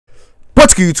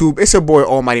What's good, YouTube? It's your boy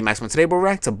Almighty Maximum. Today we're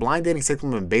reacting to blind dating 6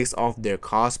 women based off their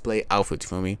cosplay outfits, you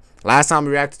feel me? Last time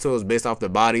we reacted to it was based off their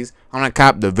bodies. I'm gonna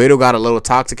cap, the video got a little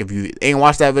toxic. If you ain't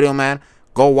watched that video, man,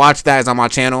 go watch that. It's on my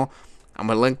channel. I'm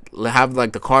gonna have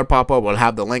like the card pop up, or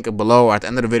have the link below, or at the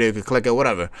end of the video you can click it,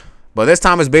 whatever. But this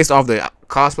time it's based off the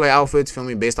cosplay outfits, feel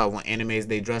me? Based off what animes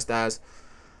they dressed as.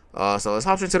 So let's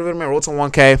hop into the video, man. Roll to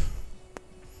 1K.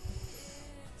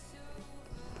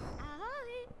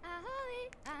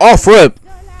 Oh, flip.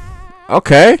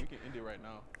 Okay.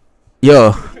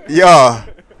 Yo. Yo.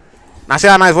 Now she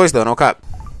got a nice voice though, no cap.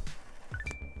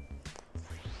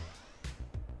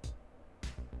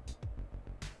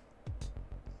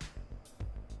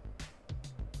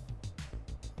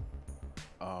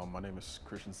 My name is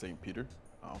Christian St. Peter.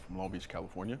 I'm from Long Beach,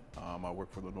 California. I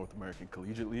work for the North American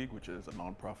Collegiate League, which is a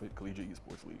non-profit collegiate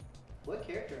esports league. What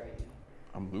character are you?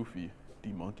 I'm Luffy, the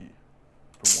monkey.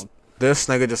 This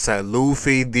nigga just said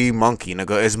Luffy the monkey,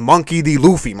 nigga. It's Monkey the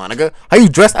Luffy, my nigga. How you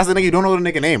dressed as a nigga? You don't know the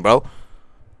nigga name, bro.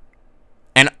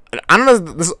 And I don't know,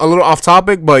 this is a little off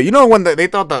topic, but you know when they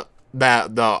thought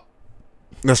that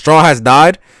the straw has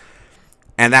died,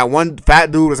 and that one fat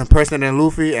dude was impersonating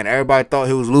Luffy, and everybody thought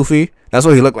he was Luffy. That's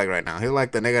what he looked like right now. He looked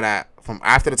like the nigga that from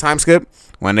after the time skip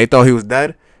when they thought he was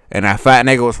dead, and that fat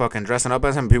nigga was fucking dressing up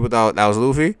as him. People thought that was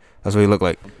Luffy. That's what he looked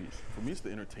like. For me, it's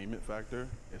the entertainment factor.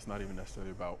 It's not even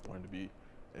necessarily about wanting to be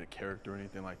a character or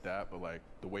anything like that, but like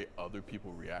the way other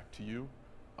people react to you,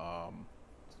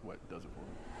 is what does it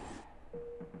for me.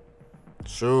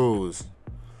 Shoes.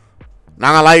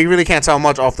 Not gonna lie, you really can't tell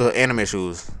much off the anime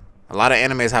shoes. A lot of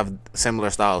animes have similar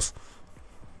styles.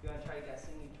 You wanna try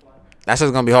guessing each one? That's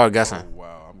just gonna be hard guessing. Oh,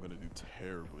 wow, I'm gonna do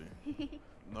terribly.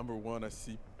 Number one, I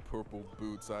see purple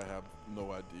boots. I have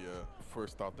no idea.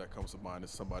 First thought that comes to mind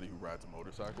is somebody who rides a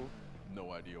motorcycle.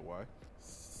 No idea why.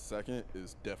 Second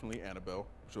is definitely Annabelle,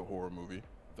 which is a horror movie.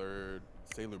 Third,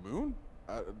 Sailor Moon?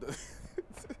 I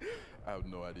have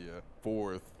no idea.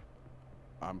 Fourth,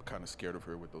 I'm kind of scared of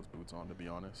her with those boots on, to be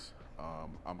honest.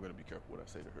 I'm going to be careful what I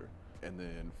say to her. And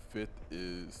then fifth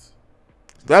is...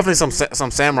 Definitely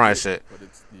some samurai shit. But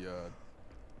it's the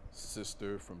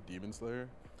sister from Demon Slayer.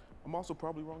 I'm also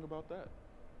probably wrong about that.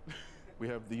 We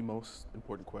have the most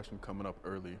important question coming up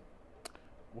early.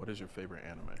 What is your favorite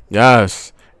anime?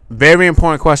 Yes. Very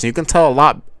important question. You can tell a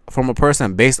lot from a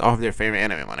person based off their favorite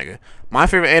anime, my nigga. My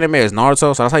favorite anime is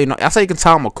Naruto, so that's how you know. That's how you can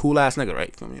tell I'm a cool ass nigga, right?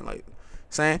 You feel me? Like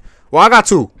saying, well, I got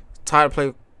two. Tired to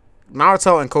play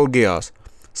Naruto and Code Geass.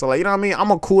 So like, you know what I mean?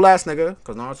 I'm a cool ass nigga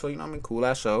because Naruto, you know what I mean? Cool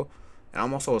ass show, and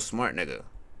I'm also a smart nigga.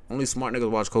 Only smart niggas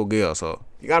watch Code Geass, so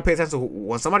you gotta pay attention to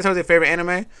when somebody tells their favorite anime.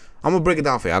 I'm gonna break it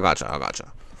down for you. I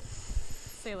gotcha.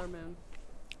 Sailor Moon.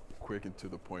 Quick and to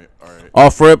the point. All right.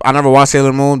 Off rip, I never watched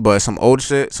Sailor Moon, but it's some old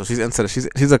shit. So she's into the,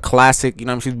 she's a classic. You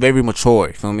know what I mean? She's very mature.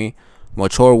 You feel me?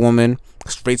 Mature woman,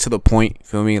 straight to the point. You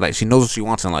feel me? Like she knows what she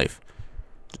wants in life.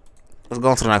 Let's go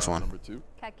on to the next one. Number two.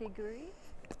 Kakiguri.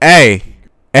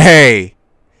 Hey.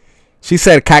 She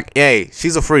said hey.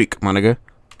 She's a freak, my nigga.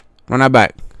 Run that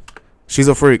back. She's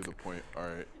a freak. To the point. All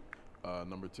right.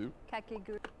 Number two.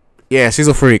 Kakiguri. Yeah, she's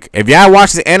a freak. If y'all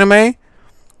watch the anime,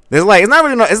 there's like, it's not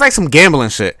really, it's like some gambling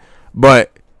shit.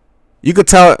 But you could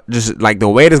tell just like the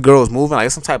way this girl is moving, like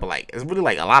it's some type of like, it's really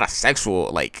like a lot of sexual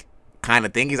like kind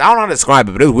of thingies. I don't know how to describe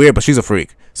it, but it's weird. But she's a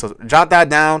freak. So jot that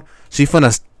down. She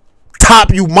finna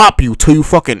top you, mop you till you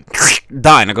fucking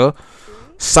die, nigga.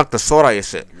 Suck the soul out of your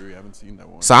shit. I haven't seen that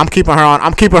one. So I'm keeping her on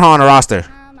the roster.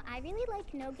 I really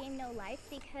like No Game No Life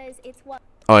because it's what.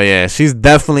 Oh yeah, she's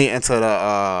definitely into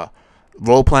the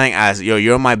role playing as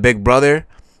you're my big brother,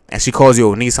 and she calls you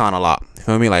Nissan a lot. You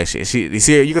feel me? Like she you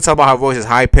see her, you can tell by her voice is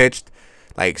high pitched.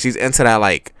 Like she's into that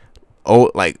like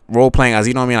role playing as,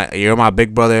 you know what I mean? Like you're my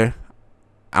big brother.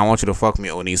 I want you to fuck me,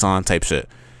 Nissan type shit.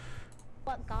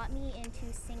 What got me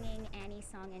into singing any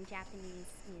song in Japanese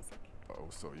music. Oh,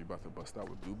 so you about to bust out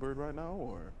with Bluebird right now,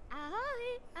 or?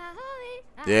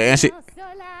 Yeah, and she.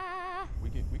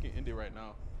 We can end it right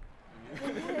now.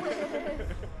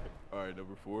 All right,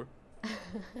 number four.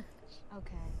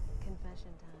 Okay, confession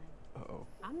time. Uh-oh.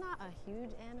 I'm not a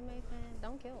huge anime fan.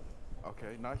 Don't kill me.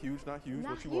 Okay, not huge. Not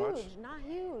What you huge, watch? not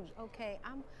huge. Okay,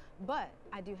 but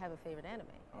I do have a favorite anime.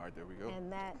 All right, there we go.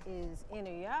 And that is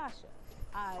Inuyasha.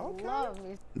 I Okay. love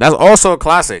me. That's also a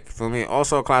classic. Feel me?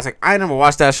 Also a classic. I ain't never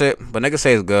watched that shit, but niggas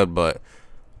say it's good, but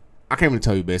I can't really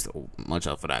tell you based much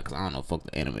up for that because I don't know fuck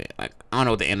the anime. Like I don't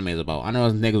know what the anime is about. I know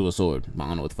it's niggas with swords, but I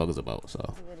don't know what the fuck it's about. So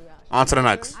Inuyasha. on to the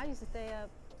next. I used to stay up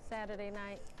Saturday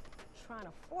night trying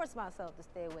trying to force myself to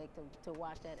stay awake to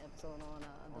watch that episode on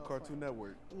Adult Cartoon Swim.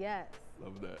 Network. Yes.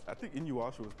 Love that. I think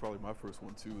Inuyasha was probably my first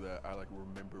one too that I like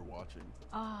remember watching.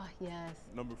 Ah, yes.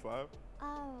 Number 5. Oh,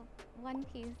 One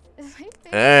Piece is my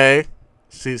favorite. Hey,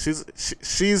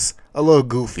 she's a little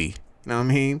goofy. You know what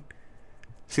I mean?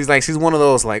 She's one of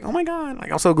those like, oh my god,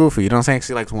 like I'm so goofy. You know what I'm saying?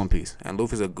 She likes One Piece, and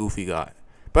Luffy's a goofy guy.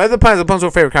 But it depends. It depends what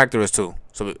your favorite character is too.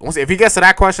 So if he gets to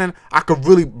that question, I could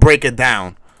really break it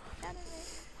down.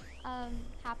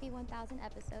 Happy 1,000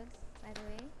 episodes, by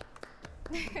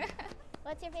the way.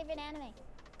 What's your favorite anime?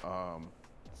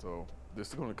 So this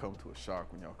is gonna come to a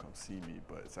shock when y'all come see me,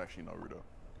 but it's actually Naruto.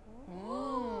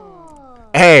 Oh.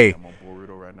 Hey, I'm on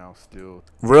Boruto right now still.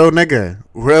 real nigga.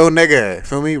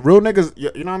 Feel me? Real niggas.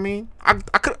 You know what I mean? I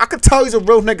could tell he's a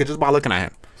real nigga just by looking at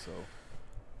him. So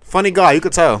Funny guy, you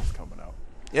could tell. it's coming out.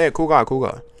 Yeah, cool guy.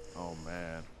 Oh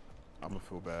man, I'm gonna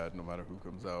feel bad no matter who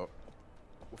comes out.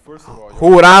 Well, first of all, Who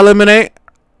would I eliminate?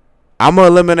 I'm gonna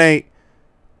eliminate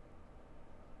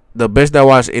the bitch that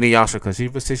watched Inuyasha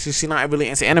because she not really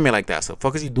into anime like that. So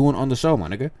fuck is he doing on the show, my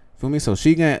nigga? Feel me? So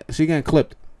she getting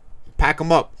clipped. Pack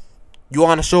him up. You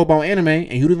on a show about anime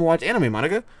and you didn't even watch anime, my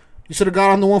nigga. You should have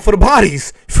got on the one for the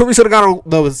bodies. You feel me? Should have got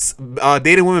those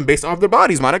dating women based off their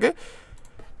bodies, my nigga.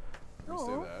 say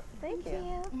that. Thank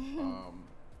you.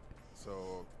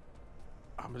 So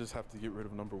I'm gonna just have to get rid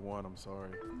of number 1. I'm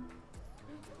sorry.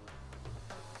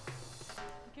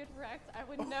 Get wrecked. I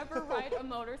would never ride a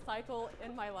motorcycle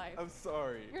in my life. I'm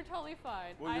sorry. You're totally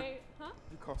fine. Well, Huh?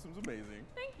 Your costume's amazing.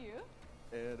 Thank you.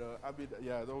 And I mean,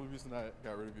 yeah, the only reason I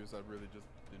got rid of you is I really just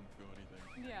didn't feel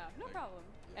anything. Yeah, no Like, problem.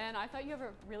 yeah. And I thought you have a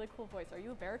really cool voice. Are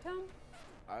you a baritone?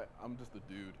 I'm just a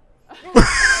dude.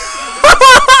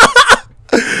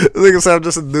 Nigga said I'm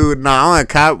just a dude. Nah, I'm a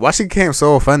cop. Why she came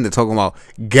so offended talking about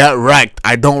get wrecked?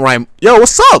 I don't rhyme. Yo,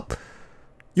 what's up?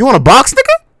 You want a box,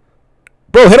 nigga?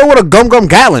 Bro, hit her with a gum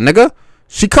Gatlin, nigga.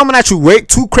 She coming at you way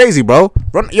too crazy, bro.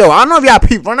 Run, yo, I don't know if y'all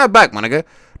peep. Run that back, my nigga.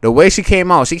 The way she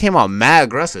came out mad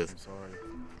aggressive. I'm sorry.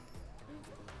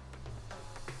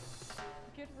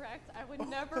 Get wrecked. I would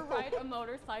never ride a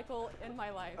motorcycle in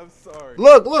my life. I'm sorry.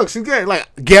 Look, she's getting like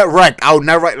get wrecked. I would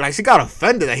never like. She got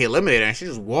offended that he eliminated her and she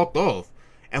just walked off.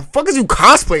 And fuck is you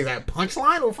cosplay that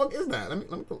punchline? What the fuck is that? Let me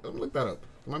look that up.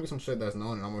 There might be some shit that's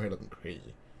known and I'm over here looking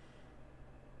crazy.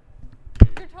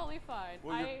 You're totally fine.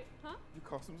 Well, Huh? Your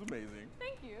costume's amazing.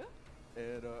 Thank you.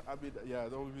 And I mean, yeah,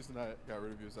 the only reason I got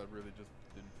rid of you is I really just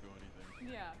didn't feel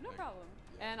anything. Yeah, no Like, problem.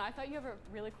 yeah. And I thought you have a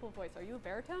really cool voice. Are you a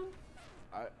baritone?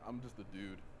 I'm just a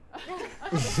dude.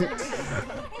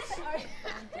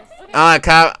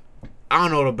 Cop, I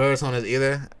don't know what a baritone is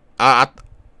either.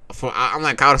 I'm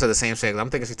like Kyle said the same shit. I'm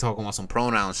thinking she's talking about some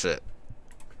pronoun shit.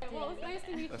 Well, it's nice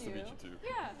to meet Nice you. to meet you too.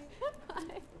 Yeah.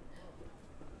 Bye.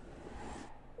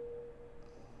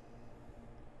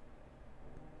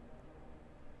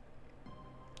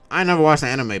 I never watched an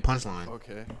anime punchline.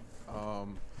 Okay.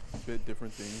 Bit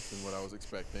different things than what I was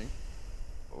expecting.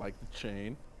 Like the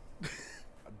chain. I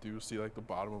do see like the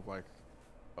bottom of like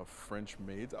a French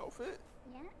maid's outfit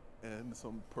Yeah. and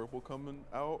some purple coming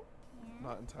out. Yeah.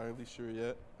 Not entirely sure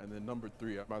yet. And then number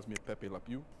 3 reminds me of Pepe Le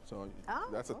Pew. So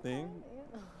that's a thing.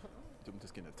 I'm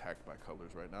just getting attacked by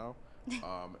colors right now.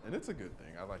 And it's a good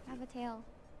thing. I like I have it. a tail.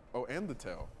 Oh, and the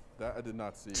tail. That I did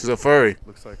not see. She's a furry.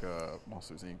 Looks like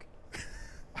Monsters Inc.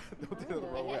 Don't take it the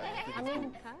wrong way. I think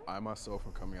it's cool. I myself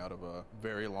am coming out of a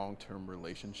very long-term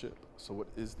relationship. So what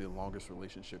is the longest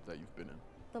relationship that you've been in?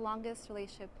 The longest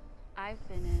relationship I've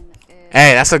been in is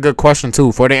Hey, that's a good question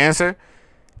too. For the answer,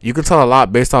 you can tell a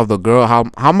lot based off the girl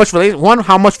how much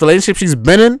relationship she's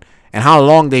been in and how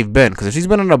long they've been. Because if she's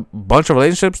been in a bunch of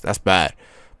relationships, that's bad.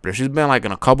 But if she's been like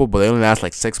in a couple, but they only last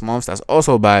like 6 months, that's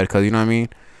also bad. Because you know what I mean,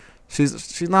 she's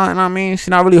not. You know what I mean, she's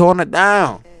not really holding it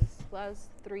down. was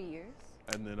 3 years.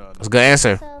 And then That's a good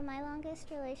answer. So my longest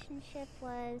relationship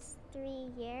was 3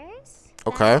 years.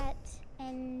 Okay. That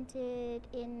ended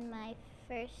in my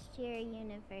first year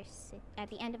university. At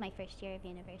the end of my first year of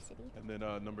university. and then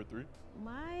number 3.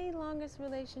 My longest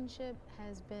relationship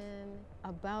has been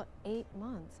about 8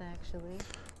 months, actually.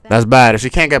 That's bad. If she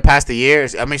can't get past the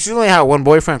years, I mean, she's only had one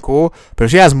boyfriend, cool. But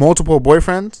if she has multiple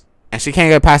boyfriends and she can't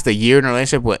get past a year in a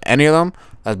relationship with any of them,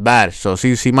 that's bad. So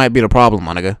she might be the problem,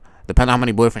 my nigga. Depending on how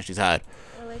many boyfriends she's had.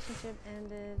 Relationship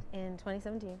ended in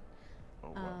 2017. Oh,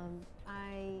 wow.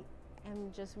 I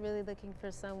am just really looking for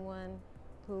someone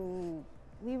who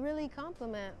we really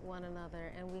complement one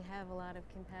another and we have a lot of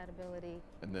compatibility.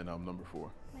 And then number 4.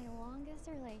 My longest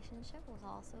relationship was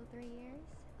also 3 years.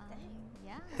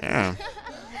 Yeah. Damn.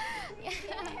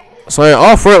 So yeah,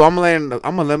 off rip, I'm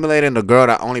eliminating the girl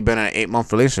that only been in an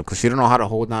 8-month relationship because she don't know how to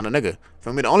hold down a nigga.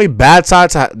 Feel me? The only bad side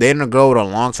to dating a girl with a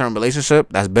long-term relationship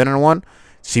that's been in one,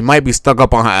 she might be stuck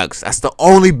up on her ex. That's the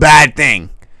only bad thing.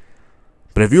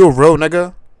 But if you a real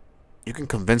nigga, you can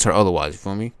convince her otherwise. You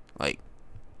feel me? Like,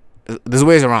 there's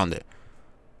ways around it.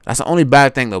 That's the only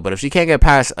bad thing though. But if she can't get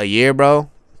past a year, bro,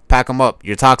 pack them up.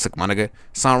 You're toxic, my nigga.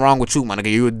 Something wrong with you, my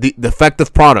nigga. You a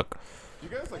defective product. You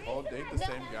guys like all date the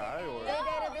same guy, or They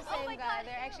dated the same guy.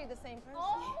 They're actually the same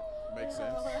person. makes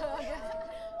sense?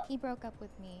 He broke up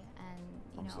with me, and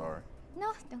I'm sorry.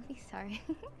 No, don't be sorry.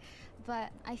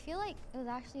 But I feel like it was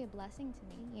actually a blessing to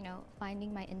me, you know,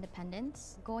 finding my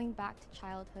independence, going back to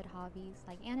childhood hobbies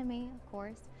like anime, of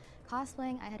course.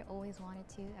 Cosplaying, I had always wanted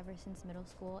to ever since middle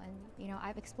school, and you know,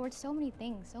 I've explored so many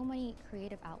things, so many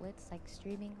creative outlets like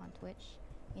streaming on Twitch,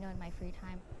 you know, in my free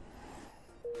time.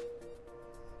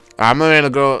 I'm gonna the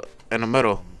girl in the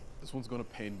middle. This one's gonna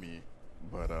pain me,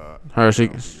 but Her, she,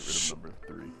 I'll get rid of number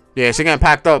 3. yeah, she getting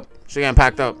packed up. She getting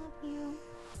packed up.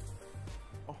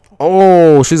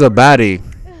 Oh, she's a baddie.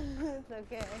 It's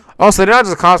okay. Oh, so they're not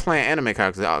just cosplaying anime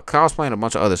characters. They're cosplaying a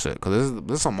bunch of other shit. Cause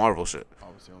this is some Marvel shit.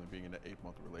 Obviously, only being in an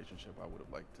 8-month relationship, I would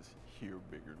have liked to hear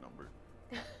a bigger number.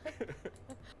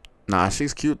 Nah,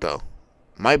 she's cute though.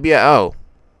 Might be a L,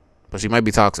 but she might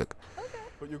be toxic.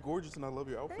 But you're gorgeous, and I love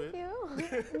your outfit. Thank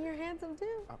you. And you're handsome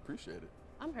too. I appreciate it.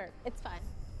 I'm hurt. It's fine.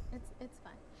 It's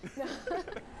fine.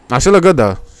 Nah, she look good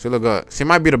though. She look good. She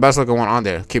might be the best looking one on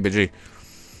there. Keep it G.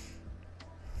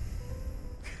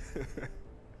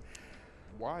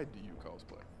 Why do you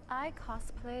cosplay? I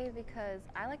cosplay because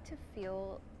I like to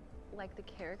feel like the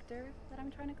character that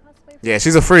I'm trying to cosplay for. Yeah,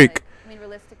 she's a freak. Like, I mean,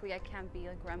 realistically, I can't be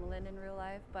a gremlin in real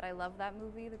life, but I love that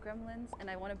movie, The Gremlins, and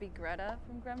I want to be Greta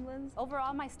from Gremlins.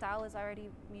 Overall, my style is already,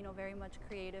 you know, very much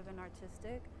creative and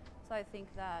artistic, so I think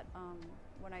that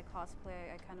when I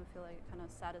cosplay, I kind of feel like it kind of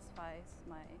satisfies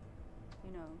my,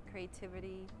 you know,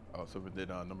 creativity. Oh, so we did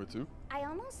number 2? I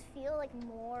almost feel like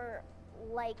more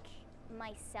like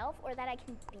myself, or that I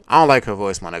can be. I don't like her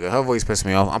voice, my nigga. Her voice pisses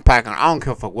me off. I'm packing her. I don't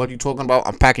care for what you talking about.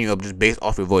 I'm packing you up just based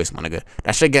off your voice, my nigga.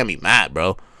 That shit get me mad,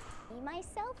 bro.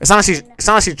 Myself. It's not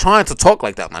like she's trying to talk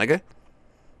like that, my nigga.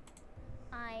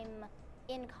 I'm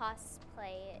in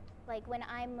cosplay, like when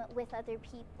I'm with other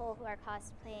people who are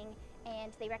cosplaying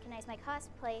and they recognize my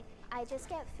cosplay, I just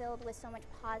get filled with so much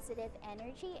positive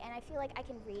energy, and I feel like I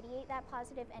can radiate that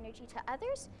positive energy to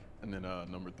others. And then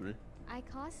number 3? I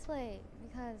cosplay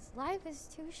because life is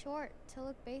too short to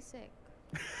look basic.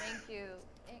 Thank you.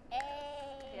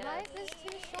 Hey. Life is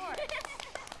too short.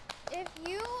 If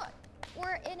you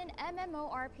were in an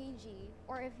MMORPG,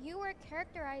 or if you were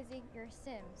characterizing your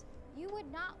Sims, you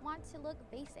would not want to look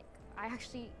basic. I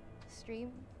actually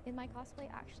stream in my cosplay,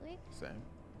 actually. Same.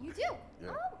 You do? Yeah.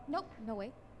 Oh, nope, no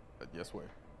way. Yes way.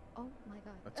 Oh my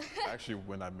god. That's actually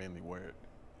when I mainly wear it.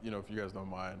 You know, if you guys don't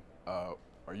mind,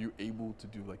 are you able to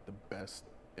do like the best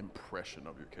impression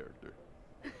of your character?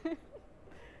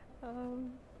 All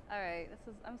right,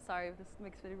 I'm sorry if this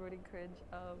makes everybody cringe.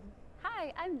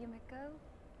 Hi, I'm Yumiko.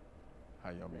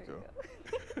 Hi, There you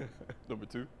Yamiko. Number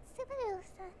 2?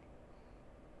 Subaru-san.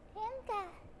 Renka.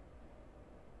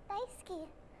 Daisuke.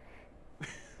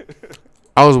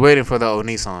 I was waiting for the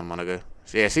Onisan, my nigga.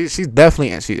 Yeah, she's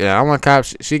definitely I want cop.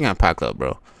 She gonna pack up,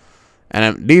 bro. And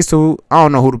then these two, I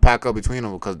don't know who to pack up between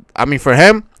them because I mean, for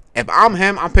him, if I'm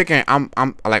him, I'm picking.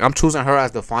 I'm choosing her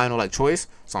as the final like choice.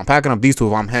 So I'm packing up these two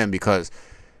if I'm him because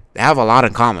they have a lot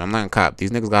in common. I'm not gonna cop.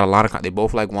 These niggas got a lot of. They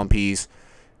both like One Piece.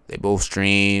 They both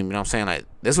stream. You know what I'm saying? Like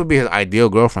this would be his ideal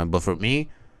girlfriend. But for me,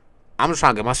 I'm just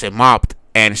trying to get my shit mopped.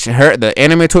 And the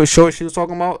anime show she was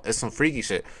talking about is some freaky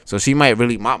shit. So she might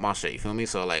really mop my shit. You feel me?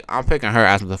 So like I'm picking her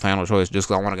as the final choice just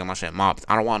because I want to get my shit mopped.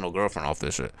 I don't want no girlfriend off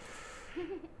this shit.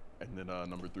 And then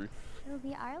number 3? It'll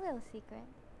be our little secret.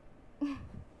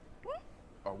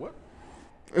 What?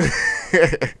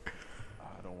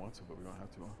 I don't want to, but we're gonna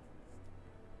have to.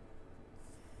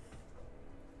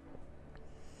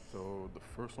 So the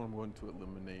first one I'm going to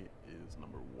eliminate is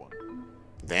number 1.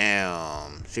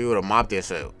 Damn, she would have mopped this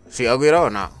shit. She ugly though or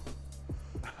not?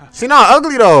 She not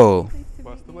ugly though.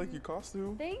 But I still like your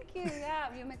costume. Thank you. Yeah,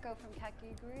 Yumiko from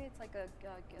Kakiguri. It's like a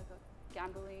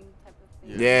gambling type of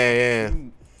thing. Yeah.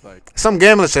 Like Some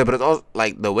gambling shit, but it's all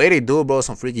like the way they do it, bro.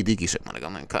 Some freaky deaky shit, man. I'm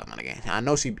gonna cut, man. Again, I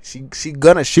know she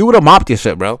would have mopped your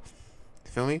shit, bro.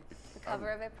 You feel me? The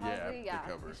cover of it, probably. Yeah, Yeah,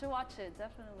 the cover. you should watch it.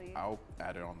 Definitely. I'll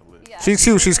add it on the list. Yeah, She's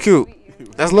cute. She's cute. Meet you.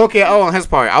 That's low key. Oh, on his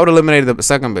part, I would have eliminated the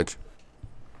second bitch.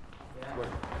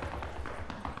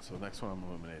 So next one I'm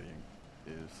eliminating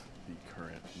is the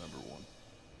current number 1.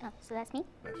 Oh, so that's me?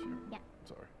 That's you. Yeah.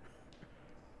 Sorry.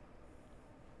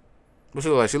 What she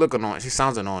look like? She look annoying. She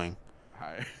sounds annoying.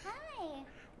 Hi. Hi.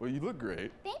 Well, you look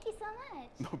great. Thank you so much.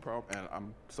 No problem. And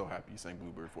I'm so happy you sang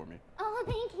Bluebird for me. Oh,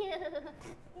 thank you.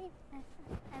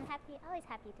 I'm happy, always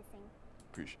happy to sing.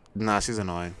 Appreciate Nah, she's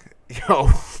annoying. Yo,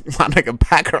 my nigga,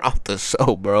 pack her out the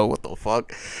show, bro. What the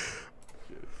fuck? it.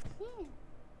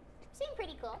 Seem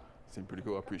pretty cool. Seemed pretty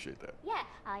cool. I appreciate that. Yeah.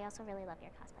 I also really love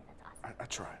your cosplay. That's awesome. I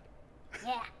tried.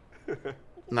 Yeah.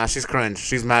 Nah, she's cringe.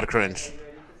 She's mad cringe. Are you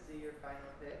ready to see your final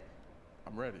pick?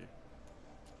 I'm ready.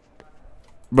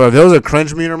 Bro, if there was a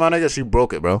cringe meter, my nigga, she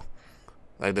broke it, bro.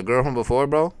 Like the girl from before,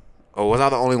 bro. Oh, was I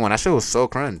the only one? That shit was so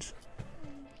cringe.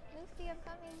 Lucy, I'm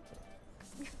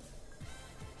coming.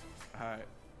 Hi.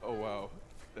 Oh, wow.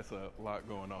 That's a lot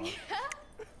going on.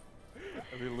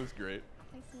 I mean, it looks great.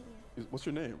 Nice to meet you. What's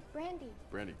your name? Brandy.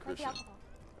 Brandy Like the Christian. alcohol.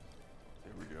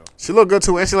 There we go. She look good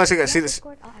too, and she like Yeah, she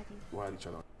Discord, I'll add you. Why each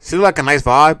other? look like a nice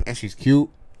vibe, and she's cute.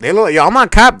 They look, yo, I'm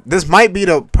not cap. This might be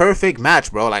the perfect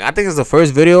match, bro. Like I think it's the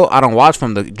first video I don't watch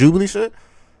from the Jubilee shit.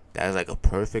 That is like a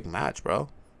perfect match, bro.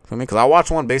 For me, cause I watched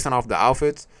one based on off the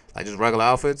outfits, like just regular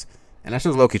outfits, and that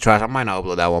shit's low key trash. I might not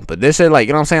upload that one, but this shit, like,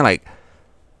 you know what I'm saying? Like,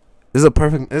 this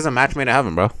is a match made in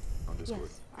heaven, bro. On Discord.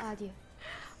 Yes, I'll add you.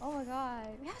 Oh my god.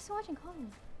 We have so much in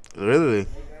common. Really? Are you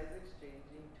guys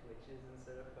exchanging Twitches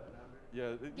instead of phone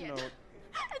numbers? Yeah, you know,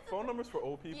 phone numbers for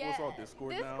old people. It's all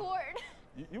Discord now. Discord.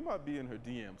 You might be in her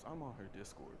DMs. I'm on her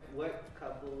Discord. What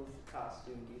couple's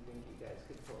costume do you think you guys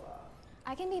could pull off?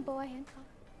 I can be Boa Hancock.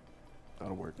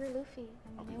 That'll work. You're Luffy.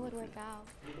 I mean, it would work out.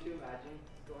 Would you imagine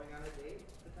going on a date,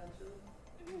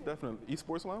 potentially? Definitely.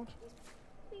 Esports Lounge?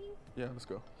 Yeah, let's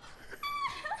go.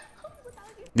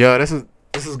 Yo, this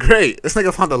is great. This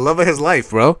nigga found the love of his life,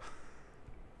 bro.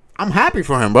 I'm happy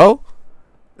for him, bro.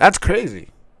 That's crazy.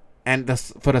 And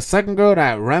for the second girl,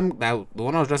 that the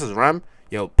one that was dressed as Rem,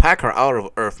 yo, pack her out of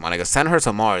Earth, my nigga. Send her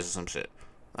to Mars or some shit.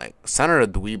 Like, send her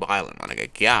to Dweeb Island, my nigga.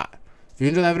 Yeah. If you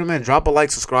enjoyed that video, man, drop a like,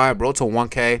 subscribe, bro, to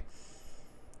 1K.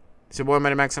 It's your boy,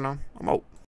 Matty Maxino. I'm out.